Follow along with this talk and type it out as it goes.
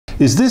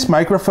Is this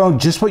microphone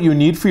just what you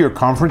need for your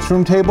conference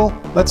room table?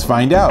 Let's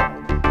find out.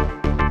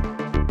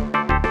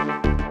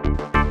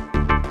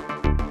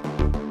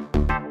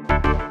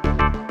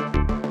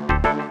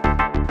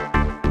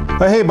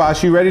 Hey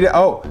boss, you ready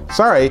to,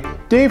 sorry,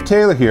 Dave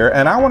Taylor here,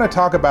 and I want to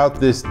talk about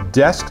this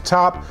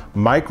desktop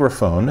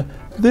microphone,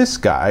 this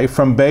guy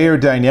from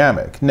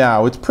Beyerdynamic.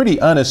 Now, it's pretty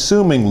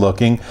unassuming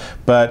looking,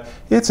 but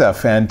it's a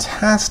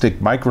fantastic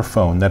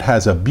microphone that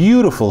has a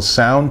beautiful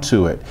sound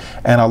to it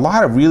and a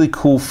lot of really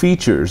cool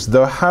features,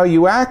 though how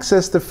you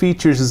access the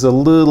features is a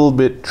little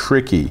bit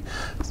tricky.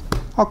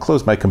 I'll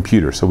close my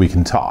computer so we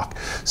can talk.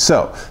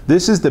 So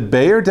this is the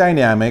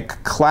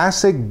Beyerdynamic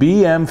classic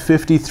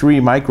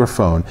BM-53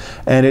 microphone,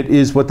 and it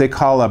is what they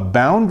call a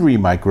boundary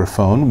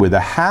microphone with a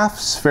half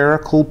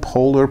spherical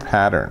polar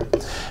pattern.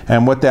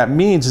 And what that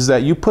means is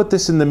that you put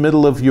this in the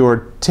middle of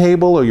your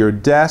table or your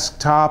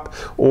desktop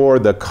or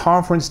the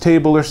conference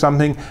table or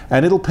something,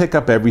 and it'll pick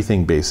up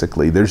everything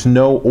basically. There's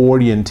no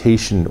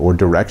orientation or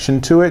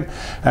direction to it.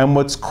 And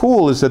what's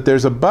cool is that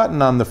there's a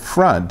button on the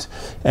front,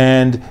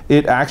 and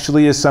it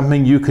actually is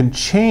something you can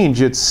change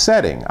its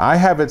setting. I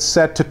have it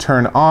set to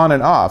turn on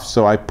and off,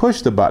 so I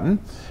push the button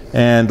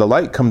and the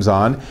light comes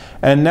on,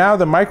 and now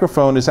the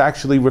microphone is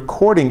actually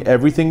recording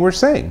everything we're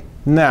saying.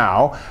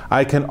 Now,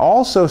 I can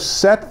also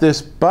set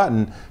this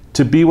button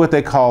to be what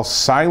they call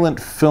silent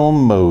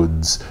film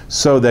modes.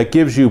 So that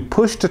gives you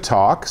push to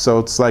talk, so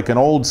it's like an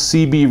old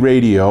CB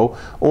radio,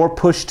 or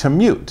push to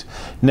mute.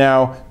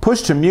 Now,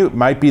 push to mute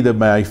might be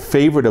my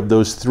favorite of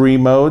those three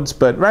modes,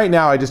 but right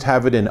now I just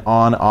have it in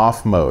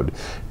on-off mode.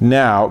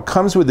 Now, it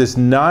comes with this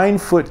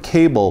 9-foot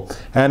cable,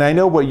 and I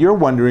know what you're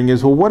wondering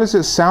is, well, what does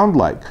it sound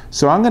like?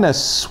 So I'm gonna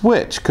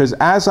switch, because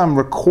as I'm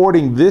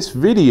recording this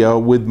video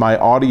with my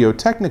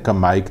Audio-Technica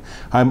mic,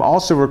 I'm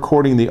also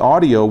recording the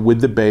audio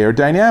with the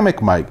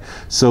Beyerdynamic mic.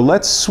 So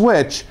let's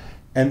switch,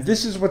 and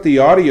this is what the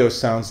audio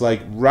sounds like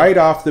right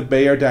off the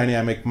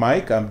Beyerdynamic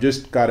mic. I've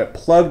just got it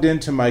plugged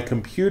into my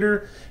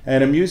computer,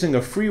 and I'm using a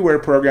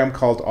freeware program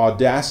called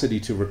Audacity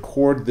to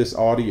record this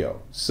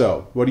audio.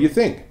 So, what do you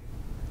think?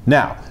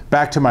 Now,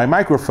 back to my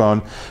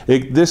microphone.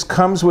 This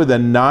comes with a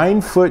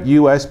 9-foot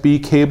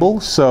USB cable,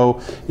 so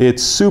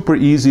it's super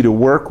easy to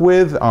work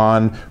with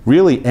on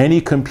really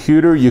any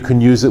computer. You can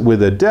use it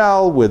with a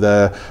Dell, with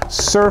a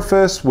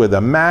Surface, with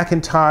a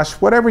Macintosh,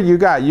 whatever you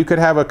got. You could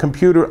have a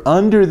computer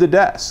under the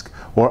desk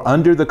or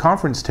under the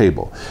conference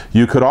table.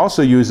 You could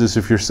also use this,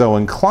 if you're so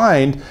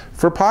inclined,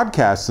 for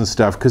podcasts and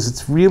stuff, because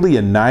it's really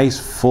a nice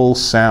full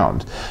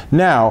sound.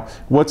 Now,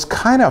 what's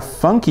kind of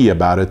funky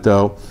about it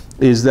though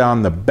is that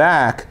on the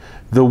back,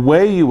 the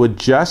way you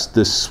adjust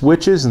the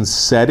switches and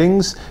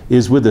settings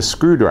is with a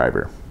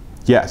screwdriver.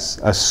 Yes,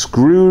 a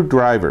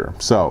screwdriver.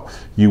 So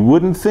you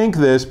wouldn't think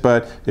this,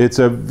 but it's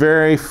a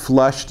very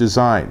flush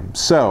design.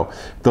 So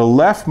the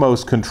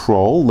leftmost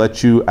control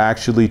lets you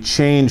actually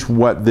change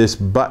what this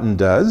button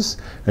does.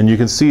 And you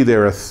can see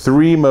there are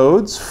 3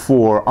 modes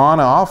for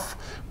on-off,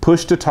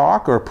 push to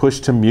talk or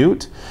push to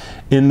mute.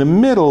 In the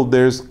middle,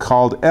 there's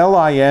called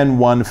LIN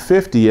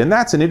 150, and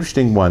that's an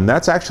interesting one.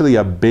 That's actually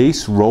a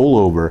bass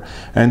rollover.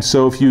 And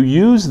so if you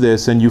use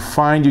this and you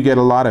find you get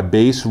a lot of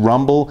bass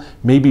rumble,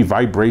 maybe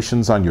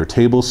vibrations on your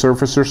table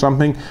surface or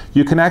something,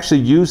 you can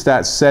actually use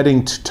that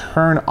setting to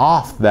turn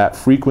off that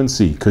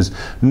frequency, because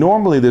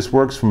normally this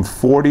works from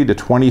 40 to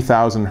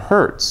 20,000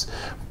 hertz,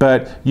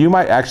 but you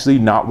might actually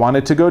not want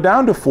it to go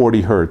down to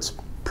 40 hertz.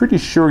 Pretty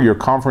sure your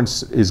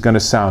conference is going to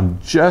sound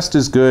just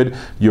as good.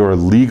 Your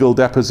legal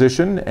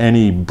deposition,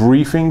 any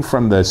briefing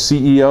from the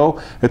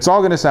CEO, it's all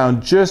going to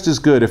sound just as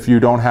good if you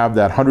don't have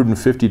that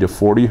 150 to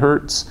 40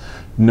 hertz.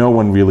 No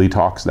one really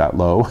talks that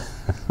low.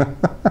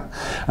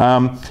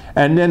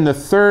 And then the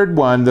third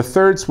one, the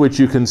third switch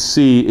you can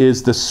see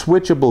is the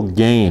switchable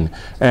gain.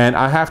 And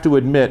I have to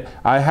admit,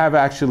 I have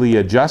actually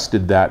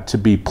adjusted that to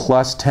be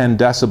plus 10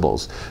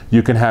 decibels.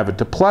 You can have it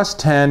to plus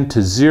 10,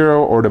 to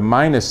 0, or to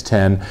minus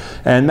 10.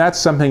 And that's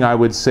something I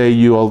would say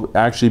you'll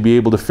actually be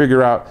able to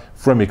figure out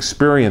from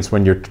experience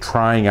when you're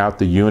trying out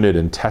the unit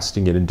and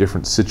testing it in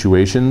different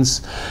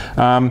situations.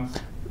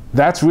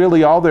 That's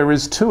really all there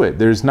is to it.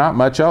 There's not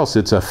much else.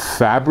 It's a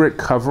fabric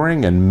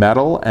covering and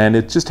metal, and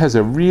it just has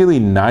a really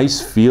nice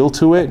feel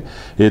to it.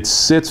 It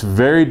sits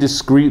very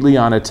discreetly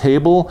on a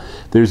table.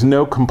 There's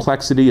no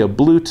complexity of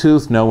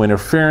Bluetooth, no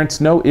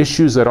interference, no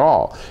issues at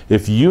all.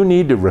 If you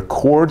need to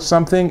record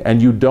something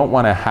and you don't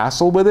want to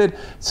hassle with it,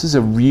 this is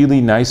a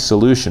really nice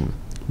solution.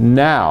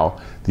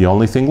 Now, the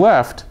only thing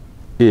left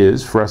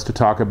is for us to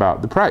talk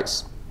about the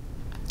price.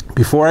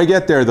 Before I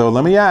get there though,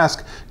 let me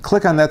ask,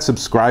 click on that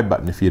subscribe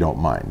button if you don't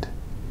mind.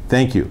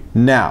 Thank you.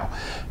 Now,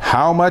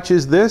 how much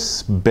is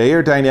this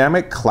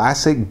Beyerdynamic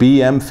classic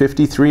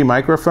BM-53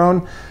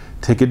 microphone?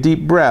 Take a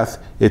deep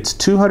breath. It's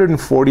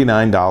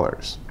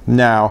 $249.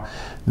 Now,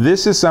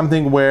 this is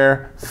something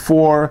where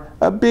for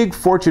a big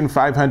Fortune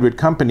 500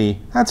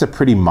 company, that's a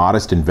pretty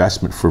modest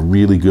investment for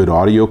really good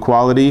audio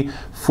quality.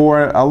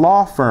 For a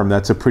law firm,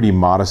 that's a pretty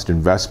modest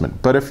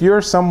investment. But if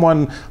you're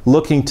someone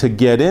looking to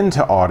get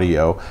into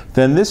audio,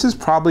 then this is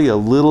probably a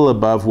little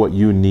above what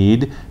you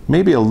need,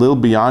 maybe a little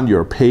beyond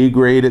your pay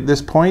grade at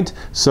this point.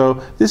 So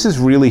this is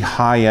really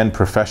high-end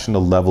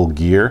professional level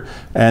gear,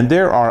 and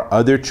there are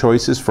other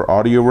choices for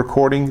audio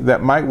recording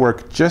that might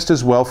work just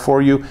as well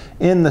for you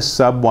in the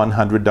sub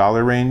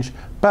 $100 range.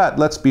 But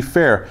let's be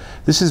fair,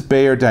 this is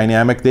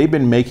Beyerdynamic. They've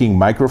been making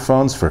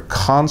microphones for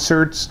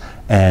concerts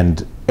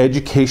and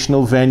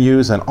educational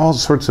venues and all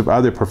sorts of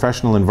other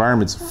professional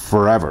environments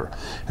forever.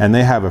 And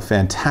they have a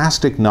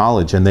fantastic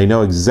knowledge, and they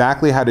know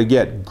exactly how to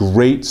get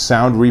great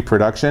sound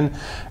reproduction,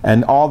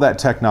 and all that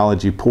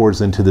technology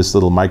pours into this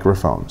little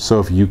microphone. So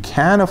if you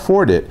can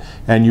afford it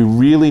and you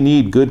really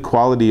need good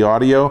quality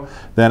audio,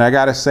 then I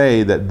gotta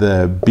say that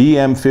the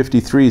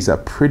BM-53 is a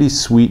pretty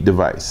sweet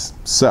device.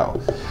 So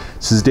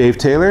this is Dave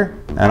Taylor,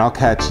 and I'll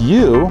catch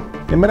you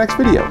in my next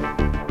video.